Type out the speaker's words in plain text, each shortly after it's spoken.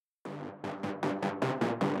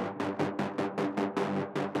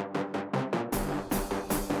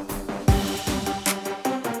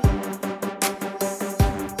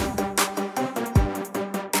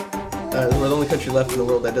We're the only country left in the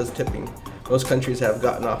world that does tipping. Most countries have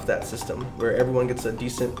gotten off that system where everyone gets a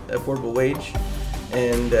decent, affordable wage,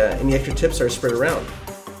 and any extra tips are spread around.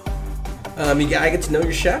 You gotta get to know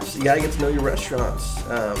your chefs. You gotta get to know your restaurants.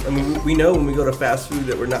 We know when we go to fast food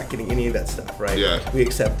that we're not getting any of that stuff, right? Yeah. We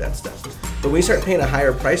accept that stuff. But when you start paying a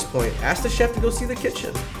higher price point, ask the chef to go see the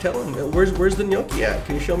kitchen. Tell him, where's the gnocchi at?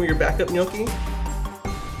 Can you show me your backup gnocchi?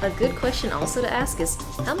 A good question also to ask is,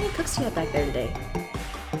 how many cooks do you have back there today?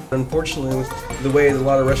 Unfortunately, the way a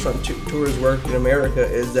lot of restaurant tours work in America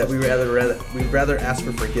is that we'd rather ask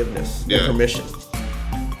for forgiveness than permission.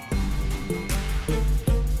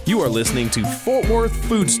 You are listening to Fort Worth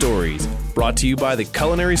Food Stories, brought to you by the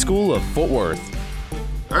Culinary School of Fort Worth.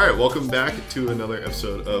 All right, welcome back to another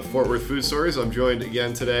episode of Fort Worth Food Stories. I'm joined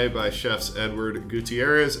again today by chefs Edward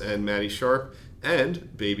Gutierrez and Maddie Sharp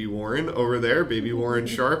and Baby Warren over there. Baby Warren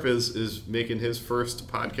Sharp is making his first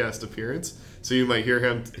podcast appearance, so you might hear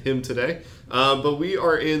him today. But we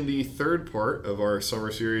are in the third part of our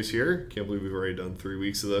summer series here. Can't believe we've already done 3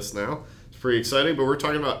 weeks of this now. It's pretty exciting, but we're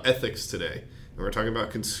talking about ethics today. And we're talking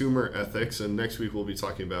about consumer ethics, and next week we'll be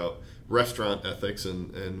talking about restaurant ethics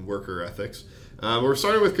and worker ethics. We're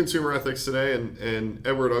starting with consumer ethics today, and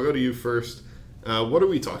Edward, I'll go to you first. What are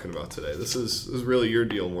we talking about today? This is really your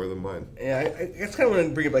deal more than mine. Yeah, I just kind of want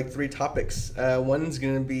to bring up like three topics. One's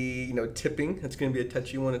going to be tipping. That's going to be a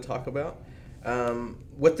touchy one to talk about.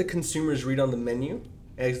 What the consumers read on the menu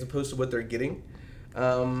as opposed to what they're getting,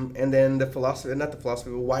 and then but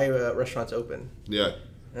why restaurants open. Yeah.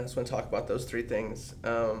 I just want to talk about those three things.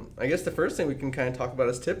 I guess the first thing we can kind of talk about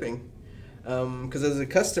is tipping. Because as a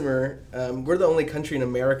customer, we're the only country in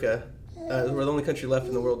America, we're the only country left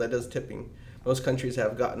in the world that does tipping. Most countries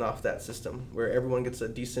have gotten off that system where everyone gets a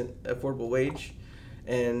decent, affordable wage,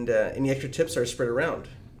 and any extra tips are spread around.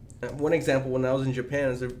 One example, when I was in Japan,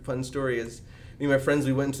 is a fun story, is me and my friends,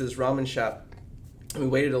 we went into this ramen shop, and we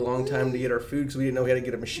waited a long time to get our food because we didn't know we had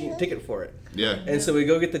to get a ticket for it. Yeah. And so we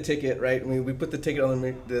go get the ticket, right? And we put the ticket on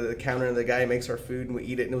the counter, and the guy makes our food, and we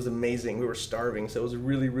eat it, and it was amazing. We were starving, so it was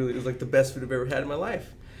it was like the best food I've ever had in my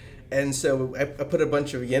life. And so I put a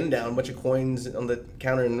bunch of yen down, a bunch of coins on the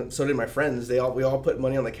counter, and so did my friends. We all put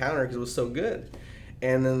money on the counter because it was so good.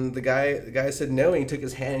 And then the guy said no, and he took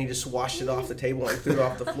his hand and he just washed it off the table and threw it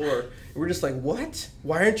off the floor. And we're just like, what?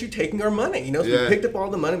 Why aren't you taking our money? So we picked up all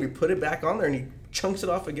the money, we put it back on there, and he chunks it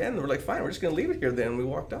off again. And we're like, fine, we're just going to leave it here then. And we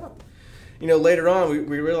walked off. Later on,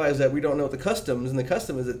 we realized that we don't know the customs, and the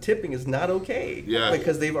custom is that tipping is not okay. Yeah.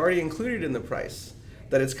 Because they've already included in the price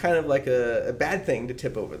that it's kind of like a bad thing to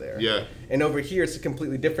tip over there. Yeah. And over here, it's a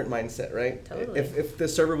completely different mindset, right? Totally. If the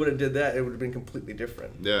server would have did that, it would have been completely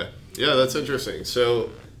different. Yeah, that's interesting. So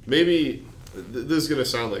maybe this is going to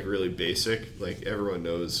sound like really basic. Like everyone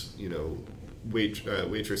knows,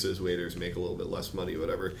 waitresses, waiters make a little bit less money,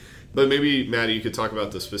 whatever. But maybe, Maddie, you could talk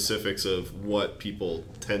about the specifics of what people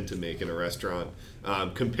tend to make in a restaurant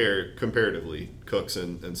comparatively, cooks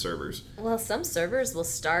and servers. Well, some servers will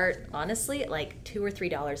start, honestly, at like $2 or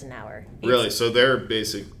 $3 an hour. Really? So they're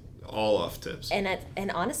basic all off tips. And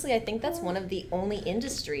honestly, I think that's one of the only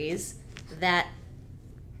industries that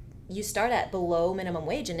you start at below minimum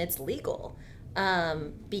wage, and it's legal.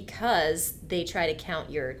 Because they try to count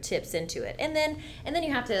your tips into it. And then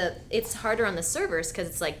you have to, it's harder on the servers because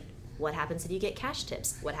it's like, what happens if you get cash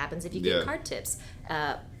tips? What happens if you get card tips?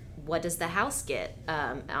 What does the house get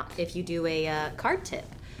if you do a card tip?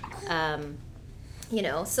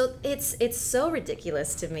 So it's so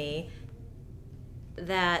ridiculous to me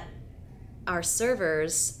that our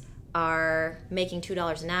servers are making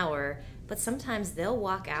 $2 an hour, but sometimes they'll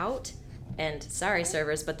walk out, and sorry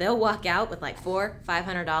servers, but they'll walk out with like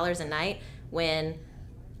 $400-500 a night when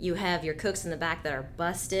you have your cooks in the back that are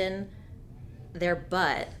busting their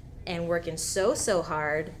butt and working so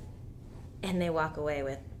hard, and they walk away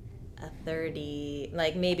with a $30,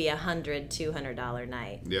 like maybe $100-200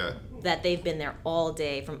 night. Yeah. That they've been there all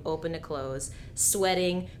day from open to close,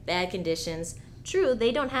 sweating, bad conditions. True,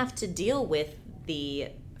 they don't have to deal with the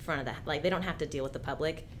front of the, like they don't have to deal with the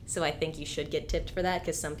public. So I think you should get tipped for that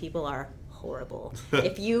because some people are horrible.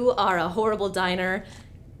 If you are a horrible diner,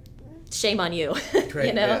 shame on you.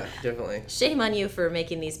 Right, yeah, definitely. Shame on you for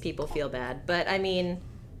making these people feel bad. But I mean,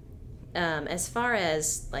 as far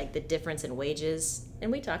as like the difference in wages,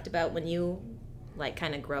 and we talked about when you like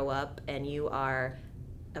kind of grow up and you are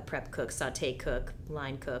a prep cook, saute cook,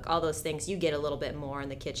 line cook, all those things, you get a little bit more in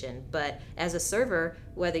the kitchen. But as a server,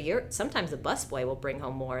 sometimes the busboy will bring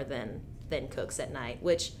home more than cooks at night,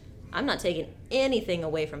 which I'm not taking anything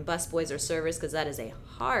away from busboys or servers because that is a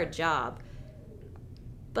hard job.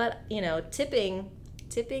 But, tipping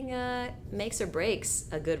tipping makes or breaks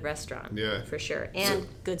a good restaurant. Yeah. For sure. And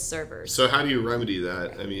good servers. So how do you remedy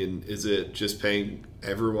that? I mean, is it just paying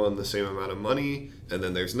everyone the same amount of money and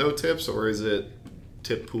then there's no tips, or is it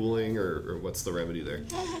tip pooling, or what's the remedy there?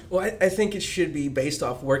 Well, I think it should be based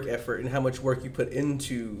off work effort and how much work you put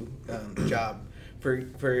into the job. For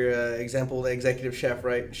example, the executive chef,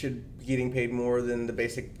 right, should be getting paid more than the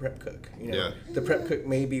basic prep cook. Yeah. The prep cook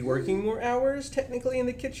may be working more hours technically in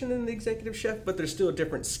the kitchen than the executive chef, but there's still a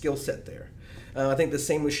different skill set there. I think the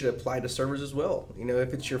same should apply to servers as well.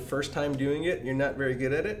 If it's your first time doing it, you're not very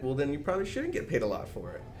good at it, well, then you probably shouldn't get paid a lot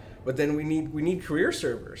for it. But then we need career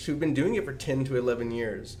servers who've been doing it for 10 to 11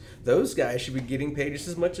 years. Those guys should be getting paid just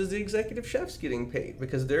as much as the executive chef's getting paid,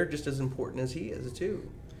 because they're just as important as he is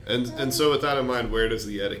too. And so with that in mind, where does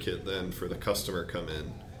the etiquette then for the customer come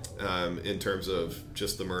in terms of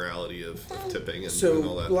just the morality of tipping and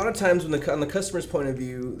all that? A lot of times on the customer's point of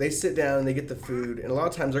view, they sit down and they get the food, and a lot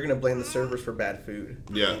of times they're going to blame the servers for bad food.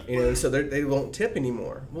 Yeah. And so they won't tip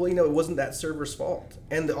anymore. Well, it wasn't that server's fault.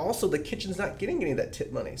 And also the kitchen's not getting any of that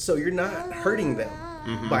tip money. So you're not hurting them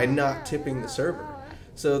by not tipping the server.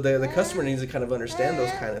 So the customer needs to kind of understand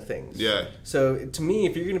those kind of things. Yeah. So to me,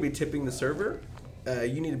 if you're going to be tipping the server,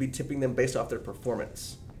 you need to be tipping them based off their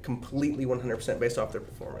performance. Completely 100% based off their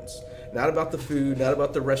performance. Not about the food, not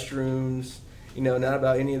about the restrooms, not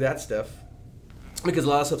about any of that stuff. Because a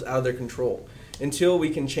lot of stuff's out of their control. Until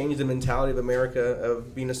we can change the mentality of America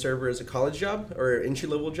of being a server as a college job or an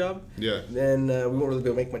entry-level job, then we won't really be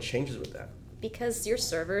able to make much changes with that. Because your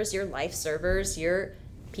servers, your life servers, your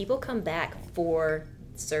people come back for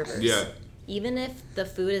servers. Yeah. Even if the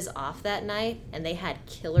food is off that night and they had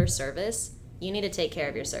killer service, you need to take care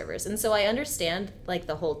of your servers. And so I understand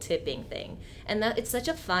the whole tipping thing. And that it's such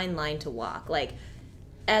a fine line to walk.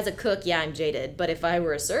 As a cook, yeah, I'm jaded, but if I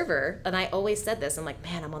were a server, and I always said this, I'm like,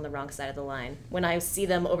 man, I'm on the wrong side of the line. When I see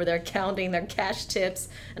them over there counting their cash tips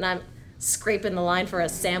and I'm scraping the line for a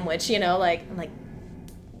sandwich, I'm like,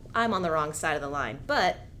 I'm on the wrong side of the line.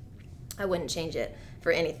 But I wouldn't change it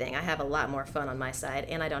for anything. I have a lot more fun on my side,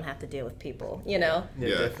 and I don't have to deal with people, Yeah,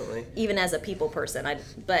 definitely. Even as a people person,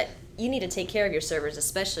 but you need to take care of your servers,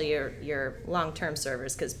 especially your long-term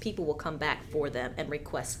servers, because people will come back for them and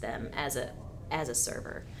request them as a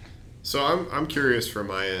server. So I'm curious from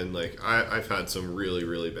my end. I've had some really,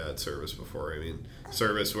 really bad service before. I mean,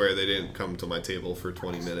 service where they didn't come to my table for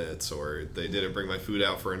 20 minutes, or they didn't bring my food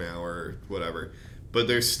out for an hour, or whatever. But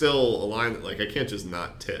there's still a line that I can't just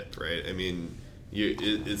not tip, right? I mean,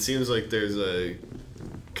 it seems like there's a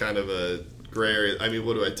kind of a gray area. I mean,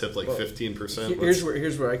 what do I tip, 15%?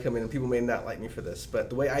 Here's where I come in, and people may not like me for this, but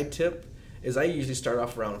the way I tip is I usually start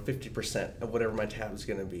off around 50% of whatever my tab is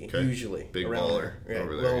going to be, usually. Big around baller there.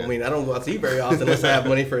 over there. Well, I mean, I don't go out to eat very often unless I have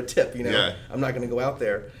money for a tip, Yeah. I'm not going to go out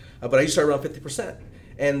there. But I usually start around 50%.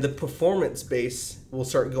 And the performance base will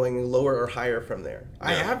start going lower or higher from there. Yeah.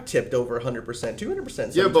 I have tipped over 100%, 200%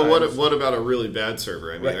 sometimes. Yeah, but what about a really bad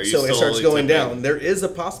server? I mean, are you so still it starts going tipping? down. There is a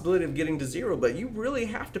possibility of getting to zero, but you really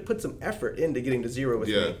have to put some effort into getting to zero with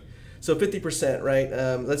me. So 50%, right?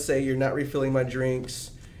 Let's say you're not refilling my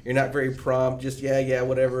drinks. You're not very prompt, just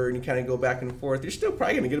whatever, and you kind of go back and forth. You're still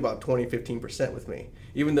probably going to get about 20-15% with me,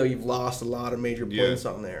 even though you've lost a lot of major points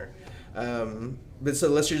on there. But so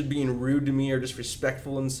unless you're just being rude to me or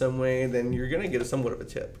disrespectful in some way, then you're going to get somewhat of a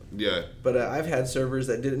tip. Yeah. But I've had servers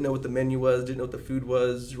that didn't know what the menu was, didn't know what the food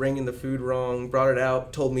was, rang in the food wrong, brought it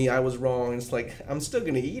out, told me I was wrong. It's like, I'm still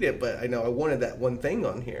going to eat it, but I know I wanted that one thing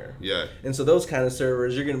on here. Yeah. And so those kind of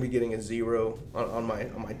servers, you're going to be getting a zero on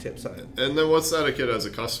my tip side. And then what's the etiquette as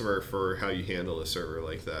a customer for how you handle a server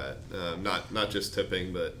like that? Not just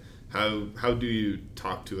tipping, but how do you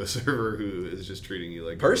talk to a server who is just treating you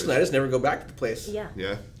like personally? garbage? I just never go back to the place. Yeah.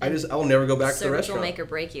 I'll never go back to the Service restaurant. will make or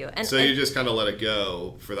break you. And, so you just kind of let it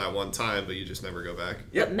go for that one time, but you just never go back.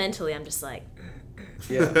 Yep. But mentally, I'm just like,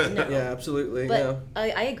 Yeah, No. yeah, absolutely. But yeah.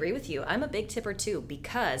 I agree with you. I'm a big tipper too,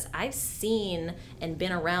 because I've seen and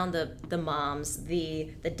been around the moms,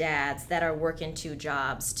 the dads that are working 2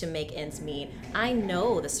 jobs to make ends meet. I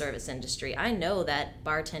know the service industry. I know that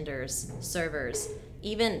bartenders, servers,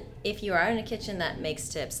 even if you are in a kitchen that makes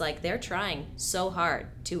tips, they're trying so hard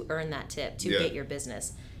to earn that tip, to get your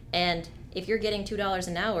business. And if you're getting $2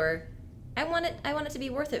 an hour, I want it to be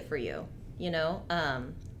worth it for you,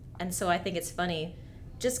 And so I think it's funny,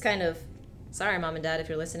 just kind of, sorry, Mom and Dad, if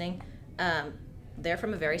you're listening, they're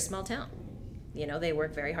from a very small town. They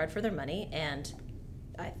work very hard for their money, and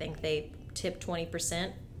I think they tip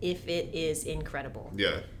 20% if it is incredible.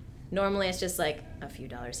 Yeah. Normally it's just a few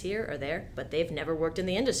dollars here or there, but they've never worked in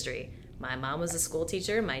the industry. My mom was a school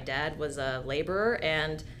teacher, my dad was a laborer,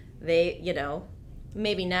 and they,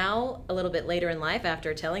 maybe now, a little bit later in life,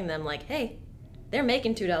 after telling them like, hey, they're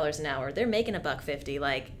making $2 an hour, they're making $1.50,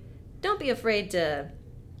 like, don't be afraid to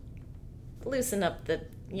loosen up the,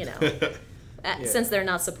 since they're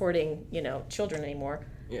not supporting, children anymore.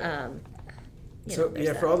 Yeah. So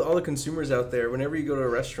for all the consumers out there, whenever you go to a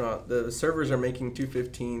restaurant, the servers are making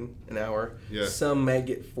 $2.15 an hour. Yeah. Some may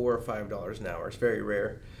get $4 or $5 an hour. It's very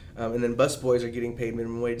rare. And then busboys are getting paid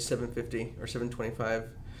minimum wage $7.50 or $7.25.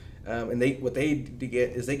 And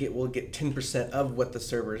will get 10% of what the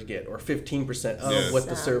servers get, or 15% of what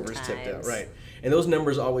the servers tipped out. Right. And those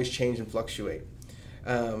numbers always change and fluctuate.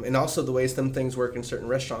 And also the way some things work in certain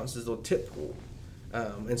restaurants is they'll tip pool.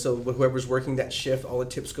 And so whoever's working that shift, all the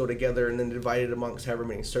tips go together and then divided amongst however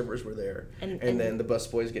many servers were there. And then the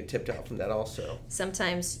busboys get tipped out from that also.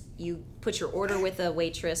 Sometimes you put your order with a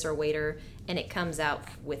waitress or waiter, and it comes out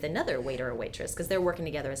with another waiter or waitress because they're working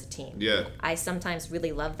together as a team. Yeah. I sometimes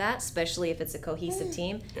really love that, especially if it's a cohesive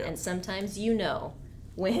team. Yeah. And sometimes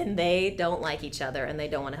when they don't like each other and they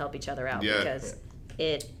don't want to help each other out because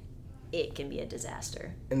it can be a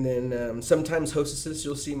disaster. And then sometimes hostesses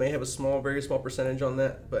you'll see may have a very small percentage on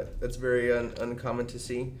that, but that's very uncommon to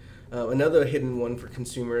see. Another hidden one for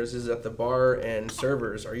consumers is that the bar and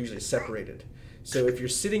servers are usually separated. So if you're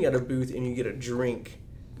sitting at a booth and you get a drink,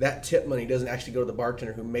 that tip money doesn't actually go to the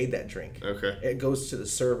bartender who made that drink. Okay. It goes to the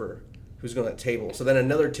server who's going to that table. So then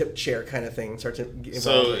another tip share kind of thing starts to get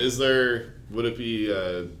involved. So would it be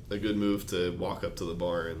a good move to walk up to the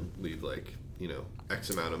bar and leave X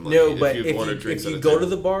amount of money? No, but if you go to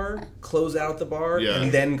the bar, close out the bar, Yeah.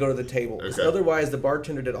 and then go to the table. Okay. 'Cause otherwise, the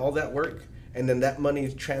bartender did all that work, and then that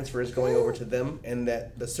money transfer is going over to them, and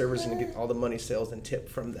that the server's going to get all the money, sales, and tip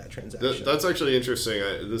from that transaction. That's actually interesting.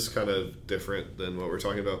 This is kind of different than what we're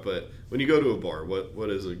talking about, but when you go to a bar, what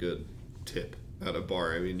is a good tip at a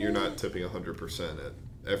bar? I mean, you're not tipping 100% at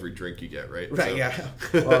every drink you get, right? Right, So. yeah.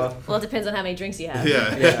 Well, it depends on how many drinks you have.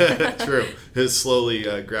 Yeah. True. It's slowly,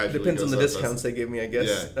 gradually Depends on goes the up. discounts they give me, I guess.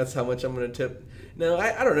 Yeah. That's how much I'm going to tip. No,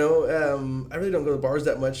 I don't know. I really don't go to bars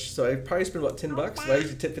that much, so I probably spend about $10. But I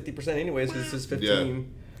usually tip 50% anyways because it's just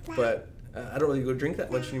 15. Yeah. But I don't really go drink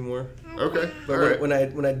that much anymore. Okay. But All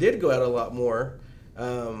right. when I did go out a lot more,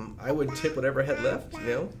 I would tip whatever I had left,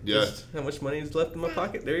 Yeah. Just how much money is left in my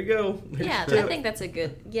pocket. There you go. There's Yeah, your I tip. think that's a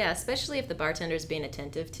good, especially if the bartender's being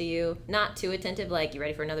attentive to you. Not too attentive, like, you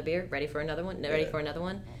ready for another beer? Ready for another one? Ready for another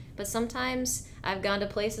one? But sometimes I've gone to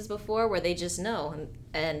places before where they just know.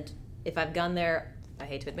 And if I've gone there, I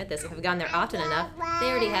hate to admit this, if I've gone there often enough, they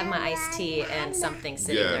already have my iced tea and something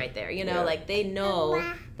sitting right there. Like, they know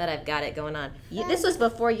that I've got it going on. This was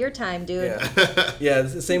before your time, dude. Yeah, yeah.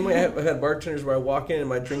 It's the same way I've had bartenders where I walk in and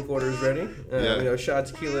my drink order is ready. Shot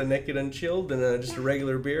tequila, naked, unchilled, and just a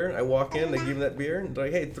regular beer. I walk in, they give me that beer, and they're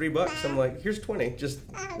like, "Hey, $3." I'm like, "Here's 20."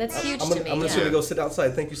 That's huge I'm to me. I'm just gonna go sit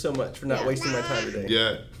outside. Thank you so much for not wasting my time today.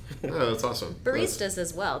 Yeah. Oh, that's awesome. Baristas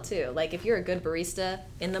as well, too. Like, if you're a good barista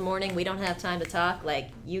in the morning, we don't have time to talk. Like,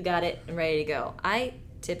 you got it and ready to go. I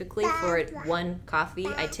typically, for one coffee,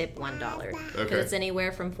 I tip $1. Because it's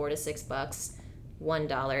anywhere from $4 to $6.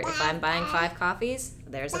 $1. If I'm buying 5 coffees,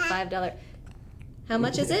 there's a $5. How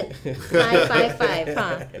much is it? $5.55,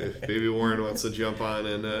 huh? If Baby Warren wants to jump on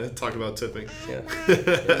and talk about tipping. Yeah.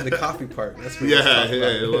 The coffee part. That's what he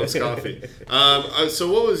loves coffee.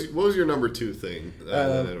 So what was your number 2 thing?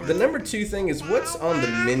 The number 2 thing is what's on the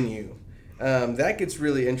menu. That gets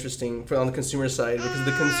really interesting on the consumer side because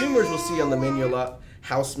the consumers will see on the menu a lot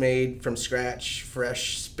house-made, from scratch,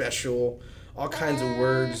 fresh, special, all kinds of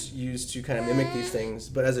words used to kind of mimic these things.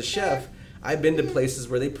 But as a chef, I've been to places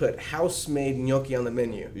where they put house-made gnocchi on the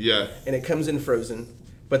menu. Yeah. And it comes in frozen,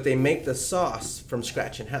 but they make the sauce from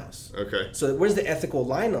scratch in-house. Okay. So where's the ethical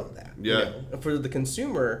line on that? Yeah. For the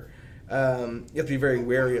consumer, you have to be very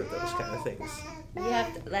wary of those kind of things. You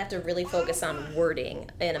have to really focus on wording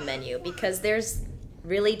in a menu because there's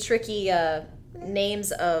really tricky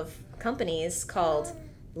names of companies called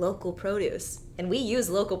local produce. And we use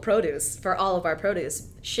local produce for all of our produce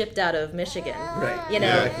shipped out of Michigan. Right.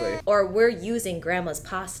 Exactly. Or we're using Grandma's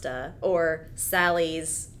pasta or Sarah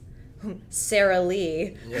Lee's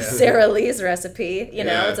recipe.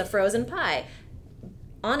 It's a frozen pie.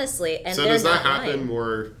 Honestly, and so they're does that not happen lying.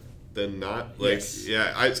 more than not? Yes.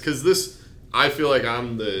 Because I feel like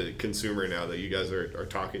I'm the consumer now that you guys are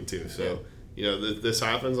talking to. So this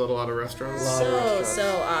happens at a lot of restaurants.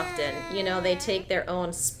 So often. They take their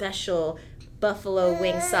own special buffalo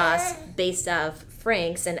wing sauce based out of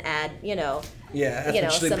Frank's and add, chili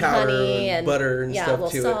some powder honey and butter and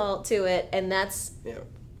stuff to salt to it, and that's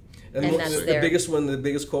And that's the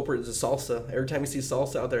biggest culprit is the salsa. Every time you see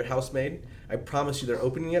salsa out there, house made, I promise you, they're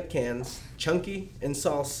opening up cans, chunky and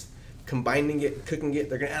sauce, combining it, cooking it.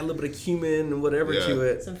 They're gonna add a little bit of cumin and whatever to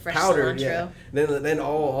it. Some fresh powder, cilantro. yeah. Then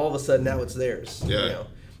all of a sudden now it's theirs. Yeah. You know?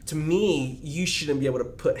 To me, you shouldn't be able to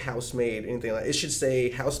put house made anything like it. Should say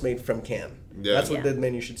house made from can. Yeah. That's what the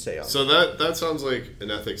menu should say on. So that sounds like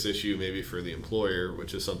an ethics issue maybe for the employer,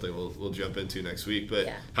 which is something we'll jump into next week.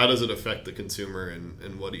 But how does it affect the consumer,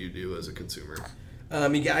 and what do you do as a consumer?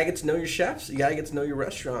 You gotta get to know your chefs. You gotta get to know your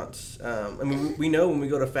restaurants. I mean, we know when we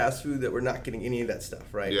go to fast food that we're not getting any of that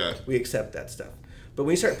stuff, right? Yeah. We accept that stuff. But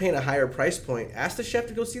when you start paying a higher price point, ask the chef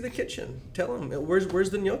to go see the kitchen. Tell him, where's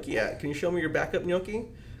the gnocchi at? Can you show me your backup gnocchi?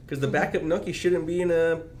 Because the backup gnocchi shouldn't be in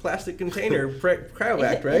a plastic container,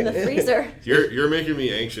 cryovac, right? In the freezer. You're making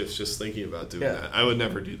me anxious just thinking about doing that. I would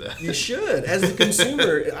never do that. You should. As a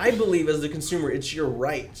consumer, I believe as a consumer, it's your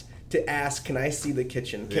right to ask, can I see the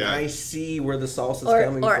kitchen? Can I see where the sauce is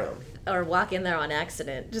coming from? Or walk in there on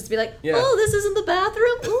accident. Just be like, Yeah. oh, this isn't the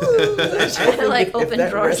bathroom? Ooh. Trying to like open that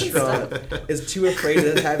drawers and stuff. restaurant is too afraid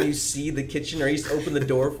to have you see the kitchen or at least open the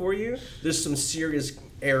door for you, there's some serious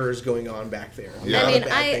errors going on back there. A lot of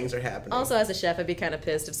bad things are happening. Also, as a chef, I'd be kind of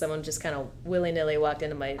pissed if someone just kind of willy-nilly walked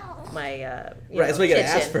into my that's why you gotta kitchen.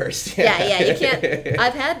 ask first. Yeah, you can't.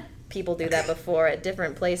 I've had people do that before at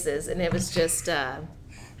different places, and it was just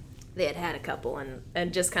they had a couple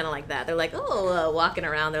and just kind of like that. They're like, walking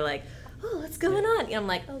around. They're like, oh, what's going on? And I'm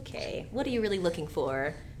like, okay, what are you really looking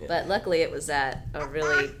for? Yeah. But luckily, it was at a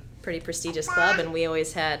really pretty prestigious club, and we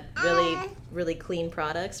always had really clean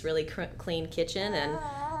products, really clean kitchen, and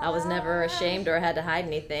I was never ashamed or had to hide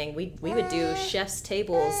anything. We would do chef's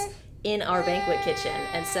tables in our banquet kitchen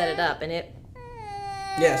and set it up, and it.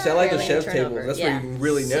 Yeah, see, I like the chef's tables. That's where you can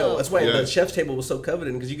really know. That's why the chef's table was so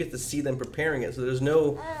coveted, because you get to see them preparing it, so there's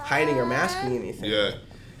no hiding or masking anything. Yeah.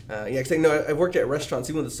 Because I worked at restaurants,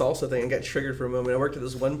 even with the salsa thing, I got triggered for a moment. I worked at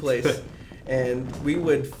this one place, and we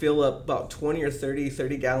would fill up about 20 or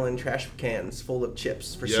 30-gallon trash cans full of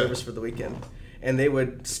chips for service for the weekend. And they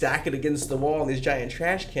would stack it against the wall in these giant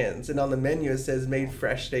trash cans. And on the menu it says made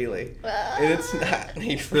fresh daily. And it's not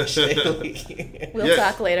made fresh daily. We'll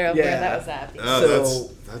talk later of where that was at. Oh,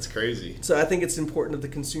 that's crazy. So I think it's important that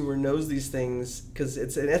the consumer knows these things, because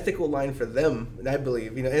it's an ethical line for them, and I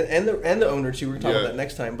believe, and the owner too. We're talking about that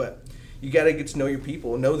next time, but you got to get to know your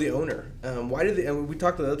people, know the owner. Why did and we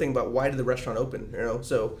talked the other thing about why did the restaurant open?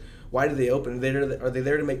 So why did they open? Are they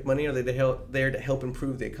there to make money, or are they there to help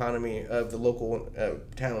improve the economy of the local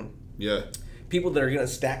town? Yeah. People that are going to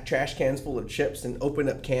stack trash cans full of chips and open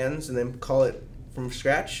up cans and then call it from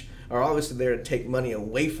scratch are obviously there to take money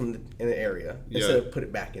away from the area instead of put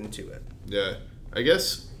it back into it. Yeah. I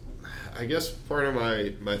guess part of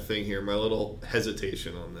my thing here, my little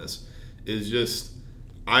hesitation on this, is just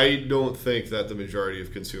I don't think that the majority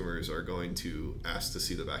of consumers are going to ask to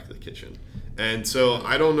see the back of the kitchen. And so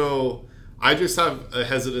I don't know. I just have a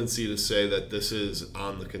hesitancy to say that this is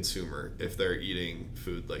on the consumer if they're eating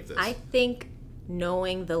food like this. I think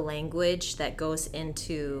knowing the language that goes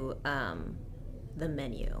into the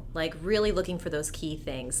menu, like really looking for those key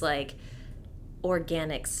things, like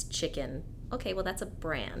organics chicken. Okay, well that's a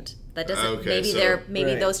brand. That doesn't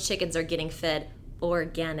maybe those chickens are getting fed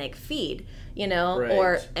organic feed,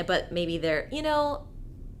 but maybe they're,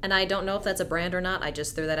 and I don't know if that's a brand or not. I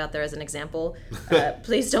just threw that out there as an example.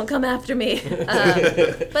 Please don't come after me.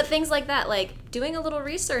 But things like that, like doing a little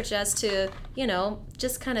research as to,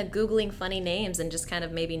 just kind of Googling funny names and just kind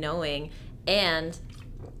of maybe knowing, and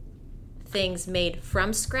things made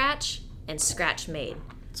from scratch and scratch made.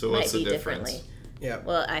 So what's the difference? Differently. Yeah.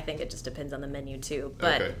 Well, I think it just depends on the menu too.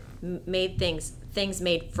 But things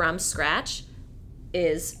made from scratch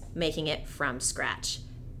is making it from scratch.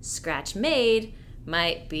 Scratch made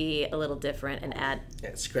might be a little different and add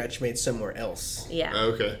scratch made somewhere else. Yeah.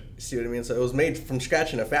 Okay. See what I mean? So it was made from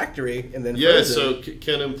scratch in a factory and then so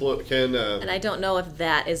can and I don't know if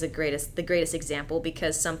that is the greatest example,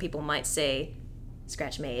 because some people might say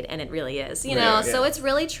scratch made and it really is, so it's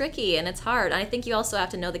really tricky and it's hard. I think you also have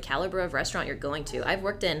to know the caliber of restaurant you're going to. I've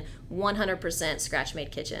worked in 100% scratch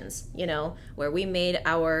made kitchens, where we made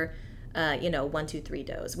our 1, 2, 3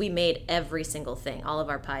 doughs. We made every single thing, all of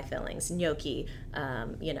our pie fillings, gnocchi,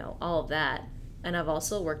 all of that. And I've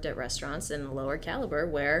also worked at restaurants in lower caliber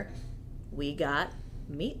where we got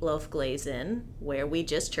meatloaf glaze in, where we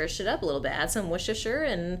just churched it up a little bit, add some Worcestershire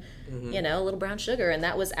and a little brown sugar, and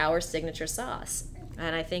that was our signature sauce.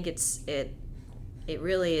 And I think it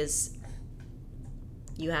really is.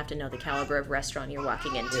 You have to know the caliber of restaurant you're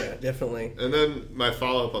walking into. Yeah, definitely. And then my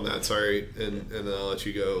follow-up on that, sorry, and then I'll let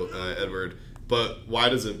you go, Edward. But why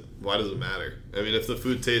does it matter? I mean, if the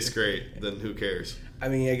food tastes great, then who cares? I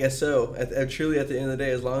mean, I guess so. Truly, at the end of the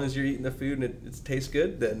day, as long as you're eating the food and it tastes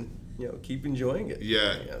good, then keep enjoying it.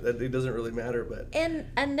 Yeah. That it doesn't really matter, but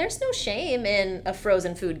And there's no shame in a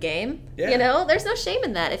frozen food game. Yeah. There's no shame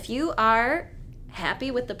in that. If you are happy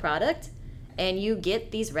with the product and you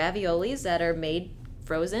get these raviolis that are made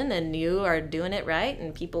frozen and you are doing it right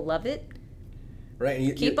and people love it, right,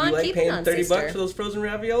 and Keep you on like keeping paying on, $30 sister. for those frozen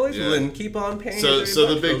raviolis? Yeah. Well, then keep on paying. So $30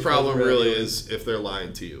 the for big those problem frozen really raviolis. is if they're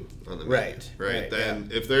lying to you on the menu. Right, Then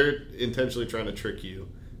yeah. if they're intentionally trying to trick you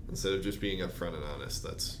instead of just being upfront and honest,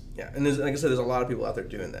 that's And like I said, there's a lot of people out there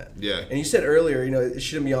doing that. Yeah. And you said earlier, it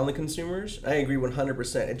shouldn't be on the consumers. I agree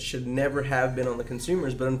 100%. It should never have been on the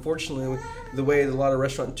consumers. But unfortunately, the way a lot of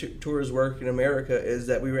restaurant tours work in America is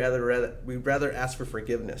that we'd rather ask for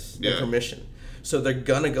forgiveness than Yeah. permission. So they're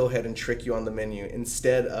gonna go ahead and trick you on the menu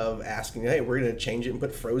instead of asking, hey, we're gonna change it and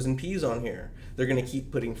put frozen peas on here. They're gonna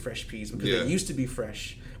keep putting fresh peas because Yeah. they used to be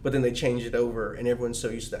fresh, but then they change it over, and everyone's so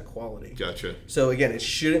used to that quality. gotcha. So again, it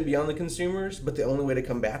shouldn't be on the consumers, but the only way to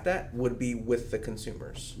combat that would be with the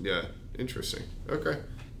consumers. Yeah, interesting. Okay,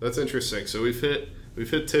 that's interesting. So we've hit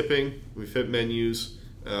tipping, we've hit menus.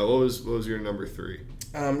 What was your number 3?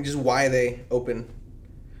 Just why they open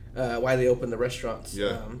the restaurants.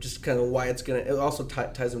 Yeah. Just kind of why it's gonna. It also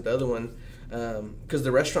ties with the other one, because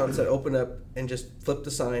the restaurants that open up and just flip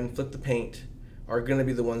the sign, flip the paint, are gonna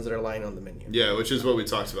be the ones that are lying on the menu. Yeah, which is what we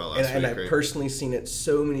talked about last And week. I've right? personally seen it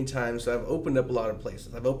so many times. So I've opened up a lot of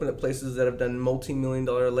places. I've opened up places that have done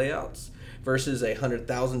multi-million-dollar layouts versus a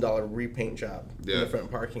 $100,000 repaint job in Yeah. the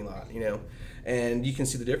front parking lot. And you can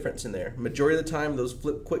see the difference in there. Majority of the time, those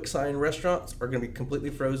flip quick sign restaurants are going to be completely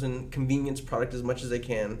frozen, convenience product as much as they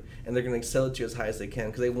can, and they're going to sell it to you as high as they can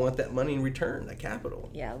because they want that money in return, that capital.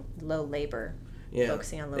 yeah, low labor. Yeah,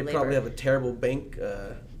 Focusing on low they labor. probably have a terrible bank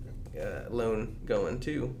loan going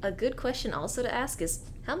too. A good question also to ask is,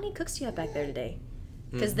 how many cooks do you have back there today?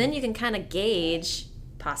 Mm-hmm. Because then you can kind of gauge,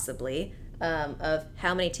 possibly, of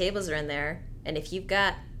how many tables are in there. And if you've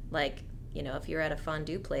got, if you're at a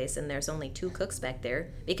fondue place and there's only 2 cooks back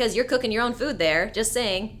there, because you're cooking your own food there, just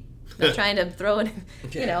saying, not trying to throw in,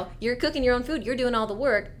 you're cooking your own food, you're doing all the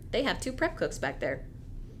work. They have 2 prep cooks back there.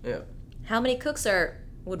 Yeah. How many cooks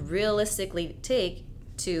would realistically take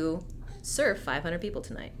to serve 500 people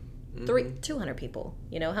tonight? 200 people.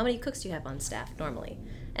 How many cooks do you have on staff normally?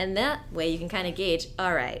 And that way you can kind of gauge,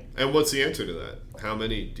 all right. And what's the answer to that? How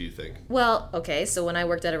many do you think? Well, okay, so when I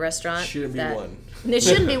worked at a restaurant... Shouldn't be one. It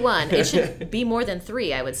shouldn't be one. It should be more than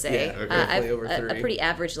 3, I would say. Yeah, okay. Definitely over a 3. pretty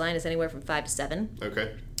average line is anywhere from 5 to 7.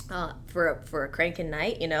 Okay. For a cranking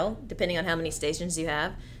night, depending on how many stations you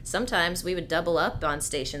have. Sometimes we would double up on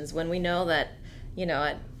stations when we know that,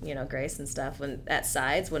 at Grace and stuff, when at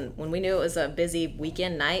sides, when we knew it was a busy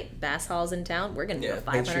weekend night, Bass Hall's in town, we're going to do a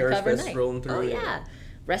 500 cover night. Rolling through, oh, yeah.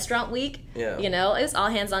 Restaurant week, Yeah. it was all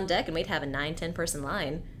hands on deck, and we'd have a 9-10 person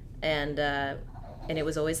line, and it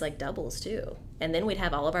was always like doubles too. And then we'd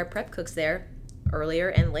have all of our prep cooks there earlier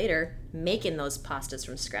and later making those pastas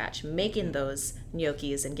from scratch, making those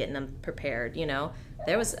gnocchis and getting them prepared.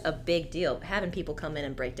 There was a big deal having people come in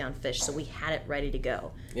and break down fish, so we had it ready to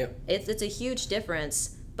go. Yep. It's a huge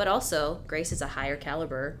difference, but also Grace is a higher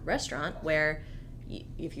caliber restaurant where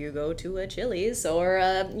if you go to a Chili's or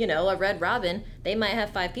a Red Robin, they might have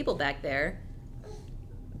 5 people back there,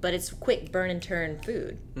 but it's quick burn and turn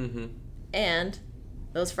food. Mm-hmm. And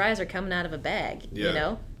those fries are coming out of a bag,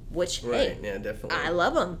 Yeah. which, Right. hey, Yeah, definitely. I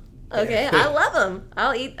love them. Okay, I love them.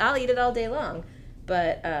 I'll eat it all day long.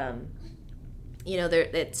 But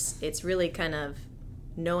it's really kind of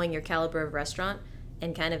knowing your caliber of restaurant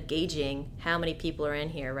and kind of gauging how many people are in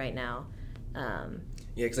here right now.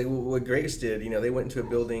 Yeah, because what Grace did, they went into a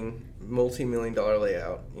building, multi-million-dollar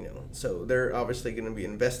layout, so they're obviously going to be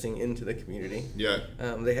investing into the community. Yeah.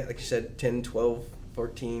 They had, like you said, 10, 12,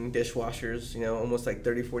 14 dishwashers, almost like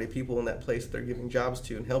 30, 40 people in that place that they're giving jobs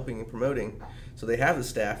to and helping and promoting. So they have the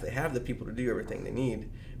staff, they have the people to do everything they need.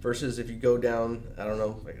 Versus if you go down, I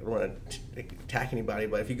don't want to attack anybody,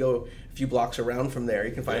 but if you go a few blocks around from there,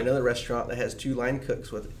 you can find another restaurant that has 2 line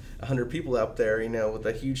cooks with 100 people out there, with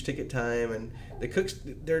a huge ticket time, and the cooks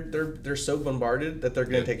they're so bombarded that they're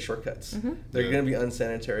going to take shortcuts. Mm-hmm. They're going to be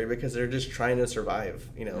unsanitary because they're just trying to survive,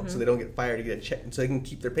 so they don't get fired to get a check, so they can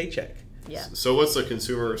keep their paycheck. Yeah. So what's the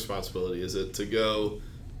consumer responsibility? Is it to go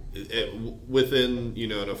within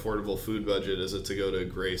an affordable food budget? Is it to go to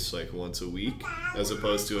Grace like once a week as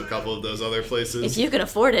opposed to a couple of those other places? If you can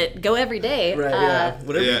afford it, go every day. Right, yeah.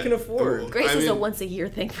 Whatever you can afford. Grace is a once a year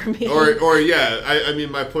thing for me. Or yeah, I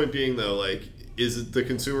mean, my point being though, like, is it the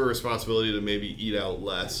consumer responsibility to maybe eat out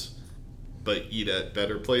less, but eat at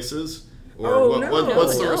better places? Or no.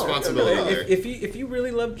 what's the No. responsibility No, there? if you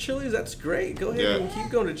really love Chili's, that's great. Go ahead Yeah. and keep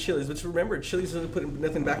going to Chili's. But remember, Chili's doesn't put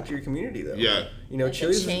nothing back to your community, though. Yeah. You know, It's a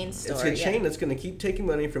Chili's chain it's store, a yeah. chain that's going to keep taking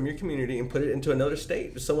money from your community and put it into another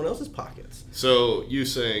state, someone else's pockets. So you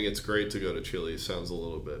saying it's great to go to Chili's sounds a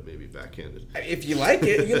little bit maybe backhanded. If you like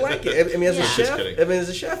it, you like it. I mean, as Yeah. a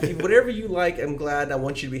Just chef, kidding. whatever you like, I'm glad. I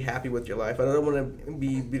want you to be happy with your life. I don't want to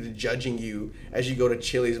be judging you as you go to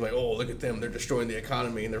Chili's and like, oh, look at them, they're destroying the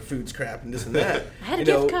economy and their food's crap and this and that. I had a You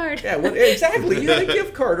know, gift card. Yeah, exactly. You had a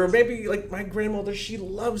gift card, or maybe like my grandmother, she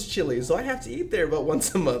loves Chili's, so I have to eat there about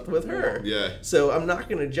once a month with her. Yeah. So I'm not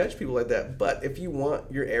going to judge people like that. But if you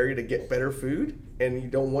want your area to get better food and you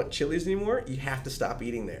don't want Chili's anymore, you have to stop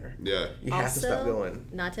eating there. Yeah. You have to stop Also, going.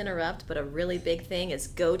 not to interrupt, but a really big thing is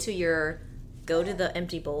go to the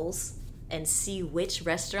empty bowls and see which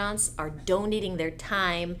restaurants are donating their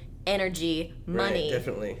time, energy, money Right,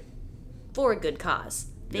 definitely. for a good cause.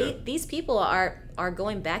 Yeah. These people are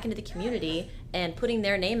going back into the community and putting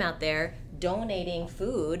their name out there, donating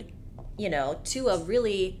food, to a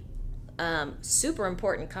really super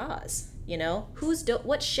important cause.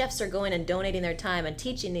 What chefs are going and donating their time and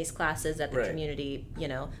teaching these classes at the Right. community,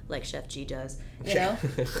 like Chef G does,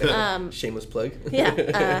 Shameless plug.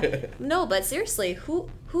 Yeah. No, but seriously, who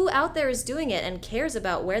out there is doing it and cares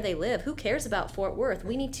about where they live? Who cares about Fort Worth?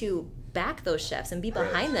 We need to back those chefs and be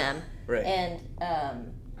behind them. Right. And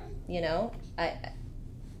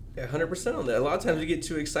Yeah, 100% on that. A lot of times you get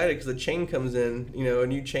too excited because a chain comes in, a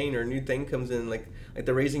new chain or a new thing comes in, like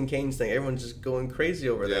the Raising Cane's thing. Everyone's just going crazy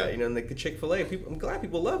over Yeah. that, and like the Chick-fil-A. I'm glad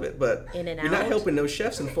people love it, but In-N-Out. you're not helping no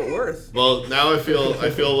chefs in Fort Worth. Well, now I feel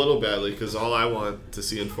a little badly because all I want to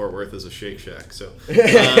see in Fort Worth is a Shake Shack. So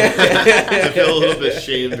I feel a little bit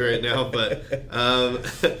shamed right now, but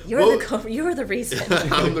you're the reason.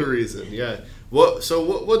 I'm the reason. Yeah. What's the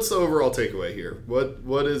overall takeaway here?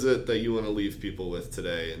 What is it that you want to leave people with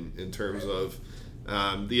today in terms of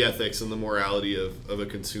the ethics and the morality of a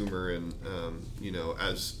consumer, and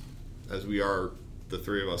as we are the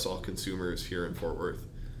three of us all consumers here in Fort Worth?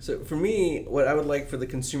 So for me, what I would like for the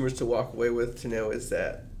consumers to walk away with to know is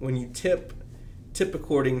that when you tip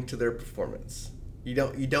according to their performance. You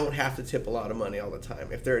don't have to tip a lot of money all the time.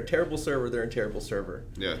 If they're a terrible server, they're a terrible server.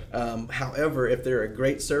 Yeah. However, if they're a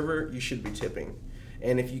great server, you should be tipping.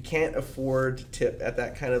 And if you can't afford to tip at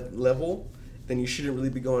that kind of level, then you shouldn't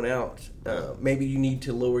really be going out. Maybe you need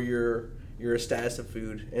to lower your status of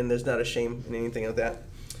food, and there's not a shame in anything like that.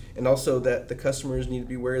 And also that the customers need to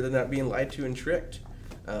be aware they're not being lied to and tricked.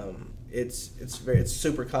 It's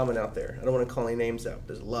super common out there. I don't want to call any names out.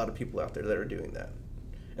 There's a lot of people out there that are doing that.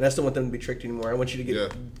 And I just don't want them to be tricked anymore. I want you to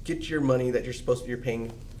get your money that you're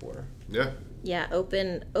paying for. Yeah. Yeah,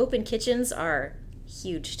 open kitchens are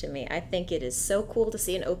huge to me. I think it is so cool to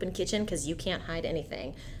see an open kitchen because you can't hide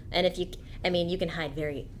anything. And you can hide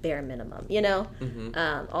very bare minimum,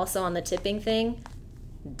 Mm-hmm. Also on the tipping thing,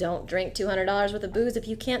 don't drink $200 worth of booze if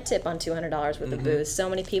you can't tip on $200 worth of booze. So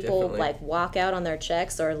many people Definitely. walk out on their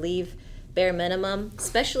checks or leave bare minimum,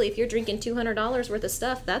 especially if you're drinking $200 worth of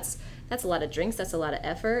stuff. That's a lot of drinks. That's a lot of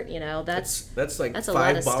effort. That's like that's a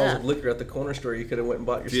lot 5 of bottles stuff. of liquor at the corner store you could have went and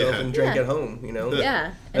bought yourself and drank Yeah. at home.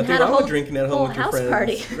 Yeah, and Nothing had a wrong with whole drinking at home whole with your house friends.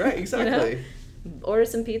 party. Right, exactly. Order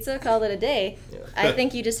some pizza, call it a day. Yeah. I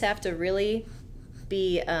think you just have to really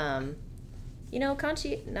be,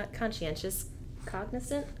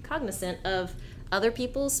 cognizant of other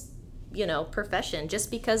people's, profession.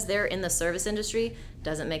 Just because they're in the service industry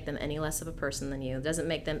doesn't make them any less of a person than you. Doesn't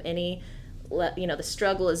make them any, the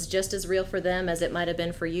struggle is just as real for them as it might have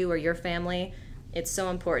been for you or your family. It's so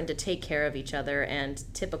important to take care of each other and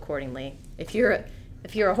tip accordingly. If you're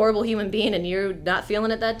a horrible human being and you're not feeling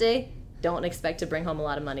it that day, don't expect to bring home a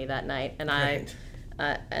lot of money that night. And Right.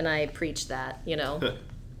 I preach that,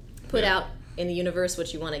 Put out in the universe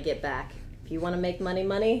what you want to get back. If you want to make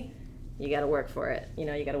money, you got to work for it. You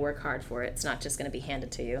got to work hard for it. It's not just going to be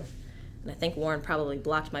handed to you. And I think Warren probably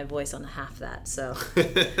blocked my voice on half that. So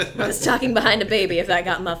I was talking behind a baby if that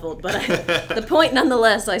got muffled. But the point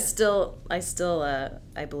nonetheless, I still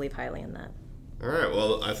believe highly in that. All right.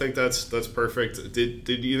 Well, I think that's perfect. Did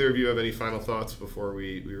either of you have any final thoughts before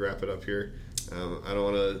we wrap it up here? I don't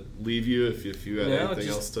want to leave you if you had anything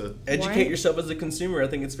else to Educate Warren? yourself as a consumer. I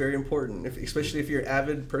think it's very important, especially if you're an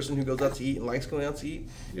avid person who goes out to eat and likes going out to eat.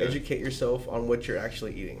 Yeah. Educate yourself on what you're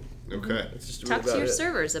actually eating. Okay. It's just Talk about to your it.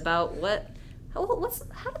 servers about how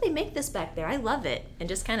do they make this back there? I love it, and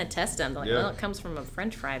just kind of test them. Like, Yeah. well, it comes from a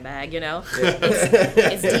French fry bag,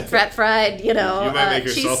 it's deep fried, You might make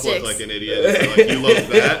cheese yourself look sticks. like an idiot. If, like, you love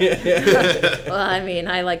that. Well,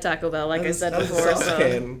 I like Taco Bell, like I said How's before.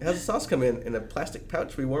 the sauce come in a plastic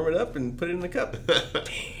pouch? We warm it up and put it in the cup.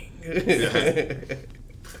 Dang.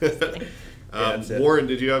 That's it. Warren,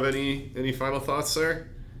 did you have any final thoughts there?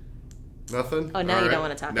 Nothing? Oh, now All you right. don't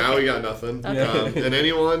want to talk. Now Okay. we got nothing. Okay. And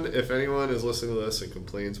if anyone is listening to this and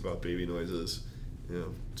complains about baby noises,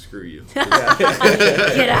 screw you.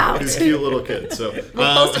 Get out. He's a cute little kid. So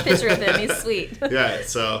We'll post a picture of him. He's sweet. yeah.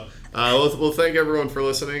 So we'll thank everyone for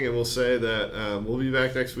listening, and we'll say that we'll be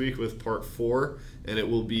back next week with part 4, and it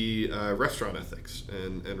will be restaurant ethics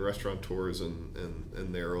and restaurateurs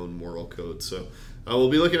and their own moral code. So we'll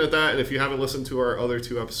be looking at that. And if you haven't listened to our other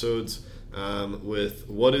 2 episodes with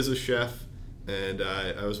what is a chef, and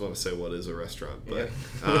I always want to say what is a restaurant, but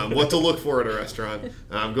what to look for at a restaurant,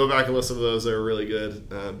 go back and listen to those. They're really good.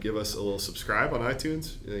 Give us a little subscribe on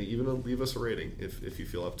iTunes, even leave us a rating if you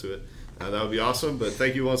feel up to it. That would be awesome. But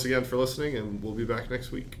thank you once again for listening, and we'll be back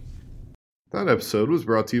next week. That episode was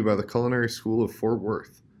brought to you by the Culinary School of Fort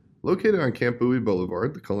Worth. Located on Camp Bowie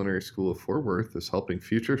Boulevard, the Culinary School of Fort Worth is helping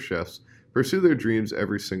future chefs pursue their dreams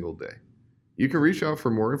every single day. You can reach out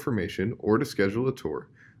for more information or to schedule a tour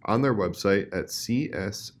on their website at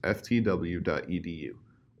csftw.edu,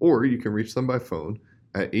 or you can reach them by phone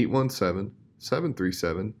at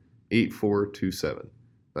 817-737-8427.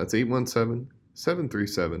 That's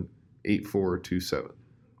 817-737-8427.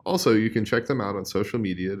 Also, you can check them out on social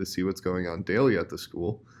media to see what's going on daily at the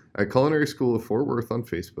school at Culinary School of Fort Worth on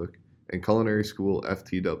Facebook and Culinary School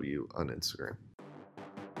FTW on Instagram.